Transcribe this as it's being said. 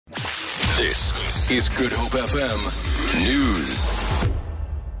This is Good Hope FM News.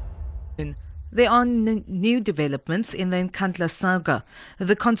 There are new developments in the Nkandla saga.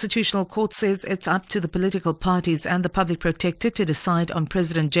 The Constitutional Court says it's up to the political parties and the public protector to decide on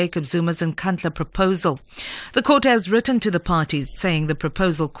President Jacob Zuma's Nkandla proposal. The court has written to the parties saying the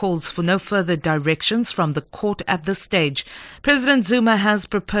proposal calls for no further directions from the court at this stage. President Zuma has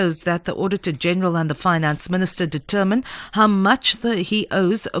proposed that the Auditor General and the Finance Minister determine how much he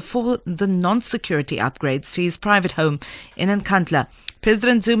owes for the non-security upgrades to his private home in Nkandla.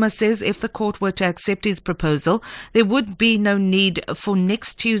 President Zuma says if the court were to accept his proposal, there would be no need for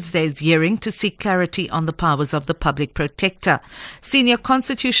next Tuesday's hearing to seek clarity on the powers of the public protector. Senior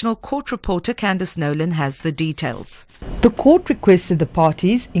Constitutional Court reporter Candice Nolan has the details. The court requested the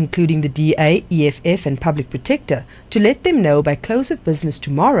parties, including the DA, EFF and Public Protector, to let them know by close of business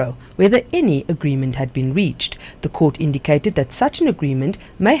tomorrow whether any agreement had been reached. The court indicated that such an agreement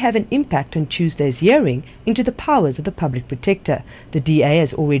may have an impact on Tuesday's hearing into the powers of the Public Protector. The DA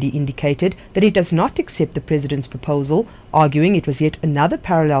has already indicated that it does not accept the President's proposal, arguing it was yet another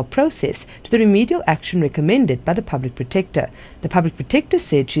parallel process to the remedial action recommended by the Public Protector. The Public Protector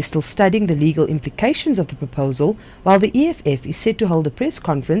said she is still studying the legal implications of the proposal, while the EFF is set to hold a press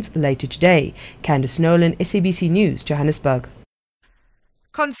conference later today. Candice Nolan, SABC News, Johannesburg.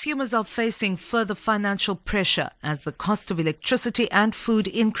 Consumers are facing further financial pressure as the cost of electricity and food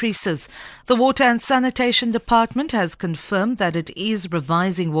increases. The Water and Sanitation Department has confirmed that it is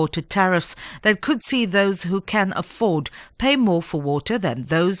revising water tariffs that could see those who can afford pay more for water than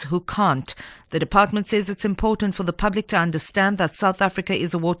those who can't. The department says it's important for the public to understand that South Africa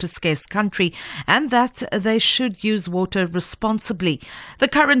is a water-scarce country and that they should use water responsibly. The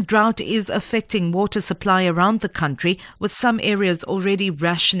current drought is affecting water supply around the country, with some areas already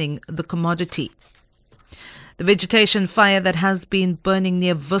rationing the commodity. The vegetation fire that has been burning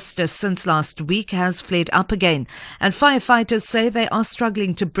near Worcester since last week has flared up again, and firefighters say they are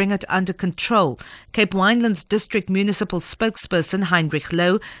struggling to bring it under control. Cape Winelands District Municipal spokesperson Heinrich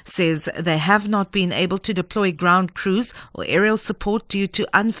Low says they have not been able to deploy ground crews or aerial support due to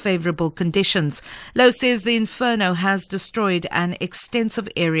unfavourable conditions. Low says the inferno has destroyed an extensive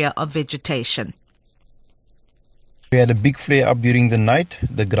area of vegetation. We had a big flare-up during the night.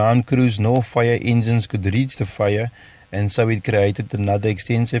 The ground crews, no fire engines could reach the fire, and so it created another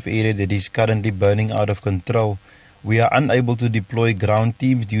extensive area that is currently burning out of control. We are unable to deploy ground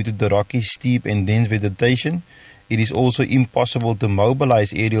teams due to the rocky, steep and dense vegetation. It is also impossible to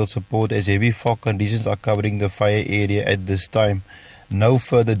mobilize aerial support as heavy fog conditions are covering the fire area at this time. No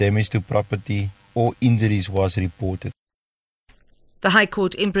further damage to property or injuries was reported. The High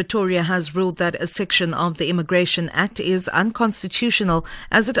Court in Pretoria has ruled that a section of the Immigration Act is unconstitutional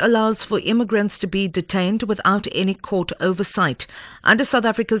as it allows for immigrants to be detained without any court oversight. Under South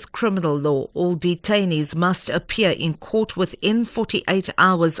Africa's criminal law, all detainees must appear in court within 48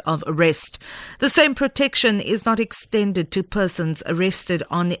 hours of arrest. The same protection is not extended to persons arrested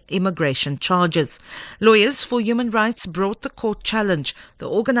on immigration charges. Lawyers for Human Rights brought the court challenge. The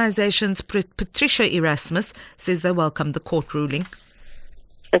organization's Patricia Erasmus says they welcome the court ruling.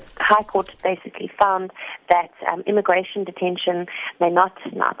 The High Court basically found that immigration detention may not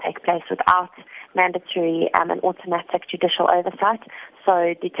now take place without mandatory and automatic judicial oversight. So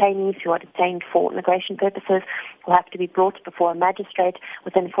detainees who are detained for immigration purposes will have to be brought before a magistrate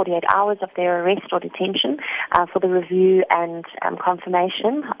within 48 hours of their arrest or detention for the review and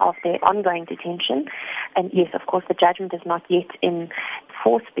confirmation of their ongoing detention. And yes, of course, the judgment is not yet in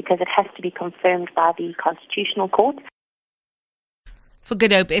force because it has to be confirmed by the Constitutional Court. For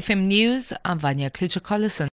Good Hope FM News, I'm Vanya Klucher-Collison.